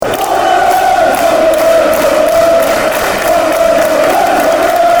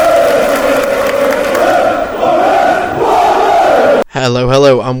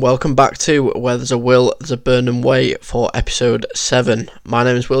Hello, and welcome back to Where There's a Will, There's a Burnham Way for episode 7. My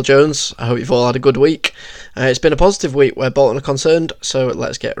name is Will Jones. I hope you've all had a good week. It's been a positive week where Bolton are concerned, so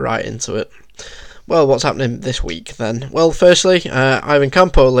let's get right into it. Well, what's happening this week then? Well, firstly, Ivan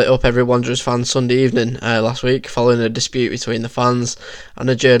Campo lit up every Wanderers fan Sunday evening last week following a dispute between the fans and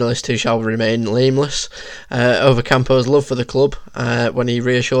a journalist who shall remain nameless over Campo's love for the club when he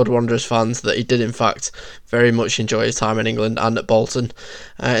reassured Wanderers fans that he did in fact very much enjoy his time in England and at Bolton,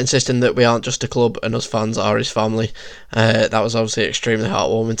 insisting that we aren't just a club and us fans are his family. That was obviously extremely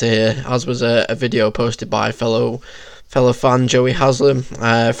heartwarming to hear, as was a video posted by fellow fan Joey Haslam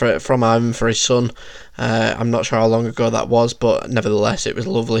from Ivan for his son. I'm not sure how long ago that was, but nevertheless it was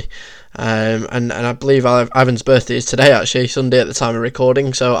lovely. And I believe Ivan's birthday is today, actually, Sunday at the time of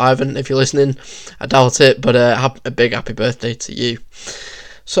recording. So Ivan, if you're listening, I doubt it, but a big happy birthday to you.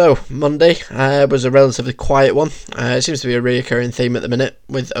 So, Monday was a relatively quiet one. It seems to be a reoccurring theme at the minute,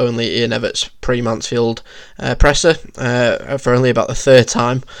 with only Ian Evatt's pre-Mansfield presser for only about the third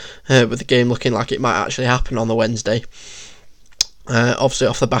time, with the game looking like it might actually happen on the Wednesday. Obviously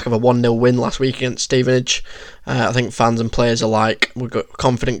off the back of a 1-0 win last week against Stevenage, I think fans and players alike were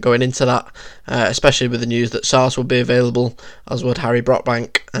confident going into that, especially with the news that Sars would be available, as would Harry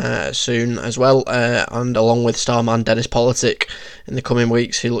Brockbank soon as well, and along with starman Dennis Politic in the coming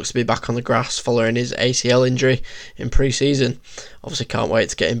weeks, who looks to be back on the grass following his ACL injury in pre-season. Obviously can't wait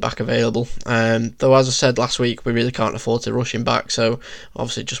to get him back available, though as I said last week, we really can't afford to rush him back, so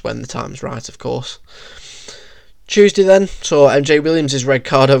obviously just when the time's right, of course. Tuesday then saw MJ Williams' red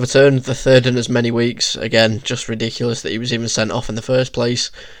card overturned, the third in as many weeks. Again, just ridiculous that he was even sent off in the first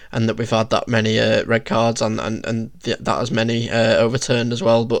place, and that we've had that many red cards and that as many overturned as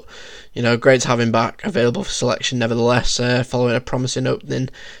well. But you know, great to have him back, available for selection nevertheless, following a promising opening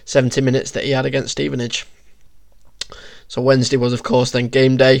 70 minutes that he had against Stevenage. So Wednesday was of course then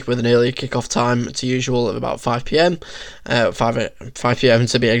game day, with an early kick-off time to usual of about 5pm,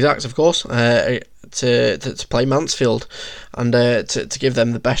 5pm to be exact, of course, to play Mansfield, and to give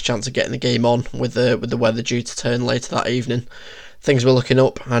them the best chance of getting the game on, with the weather due to turn later that evening. Things were looking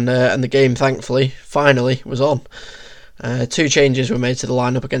up, and the game thankfully finally was on. 2 changes were made to the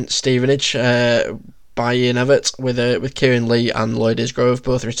lineup against Stevenage by Ian Evatt, with Kieran Lee and Lloyd Isgrove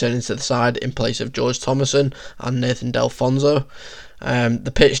both returning to the side in place of George Thomason and Nathan Delfonso.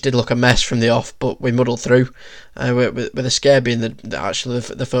 The pitch did look a mess from the off, but we muddled through, with a scare being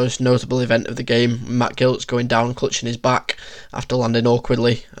the first notable event of the game. Matt Giltz going down clutching his back after landing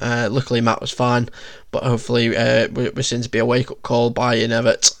awkwardly. Luckily Matt was fine, but hopefully we're seen to be a wake-up call by Ian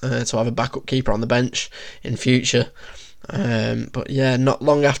Evatt to have a backup keeper on the bench in future. But yeah, not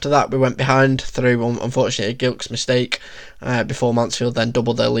long after that we went behind through, unfortunately, a Gilks mistake, before Mansfield then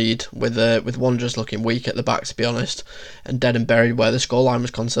doubled their lead, with Wanderers looking weak at the back, to be honest, and dead and buried where the scoreline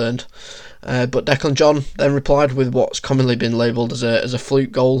was concerned. But Declan John then replied with what's commonly been labelled as a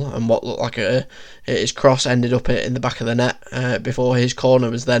fluke goal, and what looked like his cross ended up in the back of the net, before his corner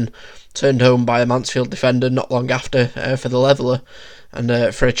was then turned home by a Mansfield defender not long after, for the leveller.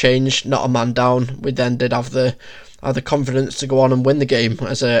 And for a change, not a man down, we then did have the confidence to go on and win the game,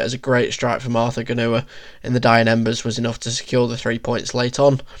 as a great strike from Arthur Ganua in the dying embers was enough to secure the 3 points late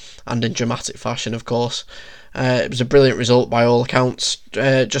on, and in dramatic fashion, of course. It was a brilliant result by all accounts,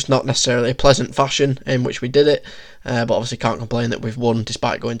 just not necessarily a pleasant fashion in which we did it, but obviously can't complain that we've won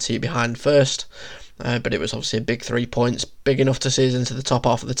despite going 2 behind first. But it was obviously a big 3 points, big enough to see us into the top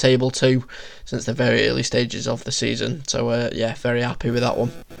half of the table too, since the very early stages of the season. So yeah, very happy with that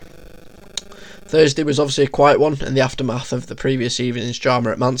one. Thursday was obviously a quiet one in the aftermath of the previous evening's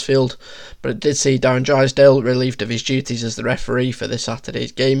drama at Mansfield, but it did see Darren Drysdale relieved of his duties as the referee for this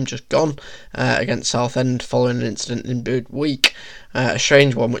Saturday's game just gone, against Southend, following an incident in midweek. A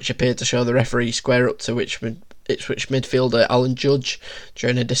strange one which appeared to show the referee square up to Ipswich midfielder Alan Judge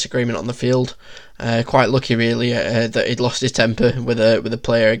during a disagreement on the field. Quite lucky really that he'd lost his temper with a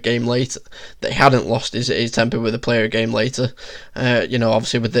player a game later, that he hadn't lost his temper with a player a game later.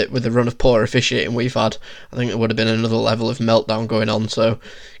 Obviously with the run of poor officiating we've had, I think there would have been another level of meltdown going on, so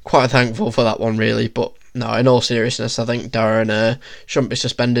quite thankful for that one really. But no, in all seriousness, I think Darren shouldn't be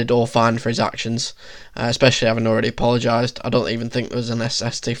suspended or fined for his actions, especially having already apologised. I don't even think there was a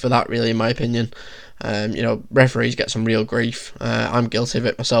necessity for that really, in my opinion. Referees get some real grief. I'm guilty of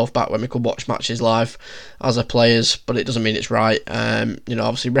it myself back when we could watch matches live as a players, but it doesn't mean it's right.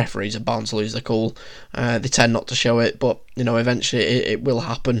 Obviously referees are bound to lose their cool. They tend not to show it, but eventually it will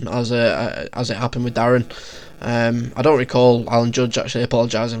happen, as it happened with Darren. I don't recall Alan Judge actually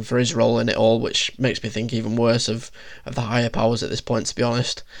apologising for his role in it all, which makes me think even worse of the higher powers at this point, to be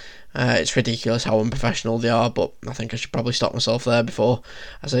honest. It's ridiculous how unprofessional they are, but I think I should probably stop myself there before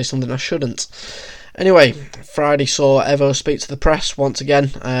I say something I shouldn't. Anyway, Friday saw Evo speak to the press once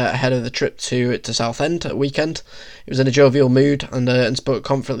again ahead of the trip to Southend at weekend. He was in a jovial mood and spoke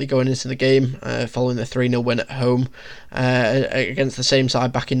confidently going into the game following the 3-0 win at home against the same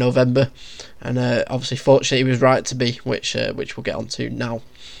side back in November. And obviously, fortunately, he was right to be, which we'll get on to now.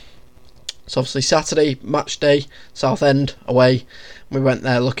 So obviously Saturday, match day, Southend away. We went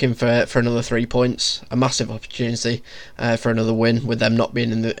there looking for another 3 points, a massive opportunity for another win, with them not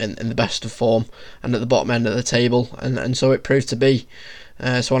being in the best of form and at the bottom end of the table, and so it proved to be.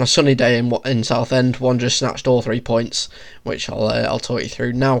 So on a sunny day in Southend, Wanderers snatched all 3 points, which I'll talk you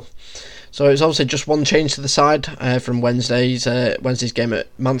through now. So it was obviously just one change to the side from Wednesday's game at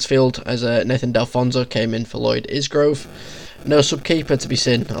Mansfield, as Nathan Delfonso came in for Lloyd Isgrove. No sub-keeper to be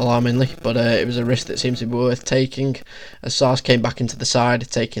seen, alarmingly, but it was a risk that seemed to be worth taking, as Sars came back into the side,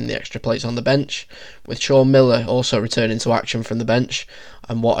 taking the extra place on the bench, with Sean Miller also returning to action from the bench,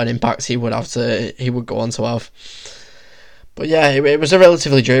 and what an impact he would go on to have. But yeah, it was a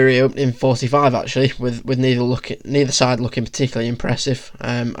relatively dreary opening 45 actually, with neither side looking particularly impressive,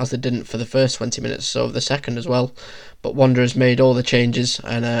 as they didn't for the first 20 minutes or so of the second as well. But Wanderers made all the changes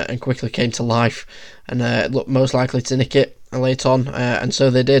and quickly came to life and looked most likely to nick it late on, and so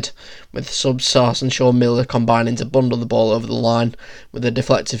they did, with subs Sars and Sean Miller combining to bundle the ball over the line with a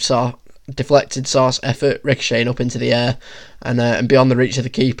deflected Sars effort ricocheting up into the air and beyond the reach of the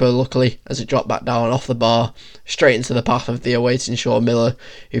keeper, luckily, as it dropped back down off the bar, straight into the path of the awaiting Sean Miller,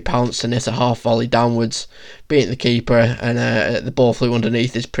 who pounced and hit a half volley downwards, beating the keeper, and the ball flew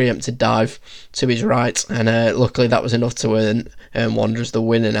underneath his preempted dive to his right, and luckily that was enough to earn Wanderers the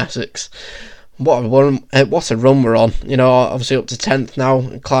win in Essex. What a run we're on. You know, obviously up to 10th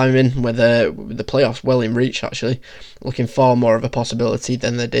now, climbing with the playoffs well in reach, actually. Looking far more of a possibility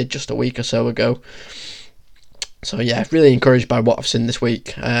than they did just a week or so ago. So yeah, really encouraged by what I've seen this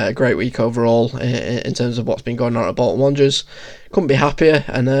week. A great week overall in terms of what's been going on at Bolton Wanderers. Couldn't be happier,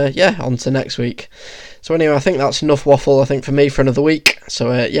 and on to next week. So anyway, I think that's enough waffle, I think, for me for another week.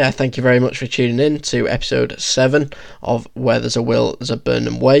 So thank you very much for tuning in to episode 7 of Where There's a Will, There's a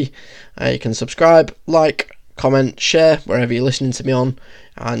Burnham Way. You can subscribe, like, comment, share wherever you're listening to me on,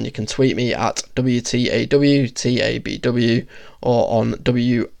 and you can tweet me at WTAWTABW or on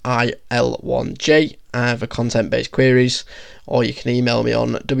WIL1J for content-based queries, or you can email me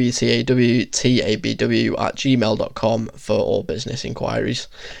on WTAWTABW@gmail.com for all business inquiries.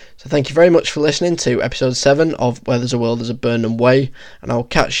 So thank you very much for listening to episode 7 of Where There's a Will, There's a Burnham Way, and I'll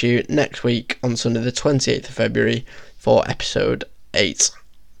catch you next week on Sunday the 28th of February for episode 8.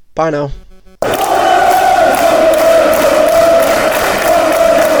 Bye now.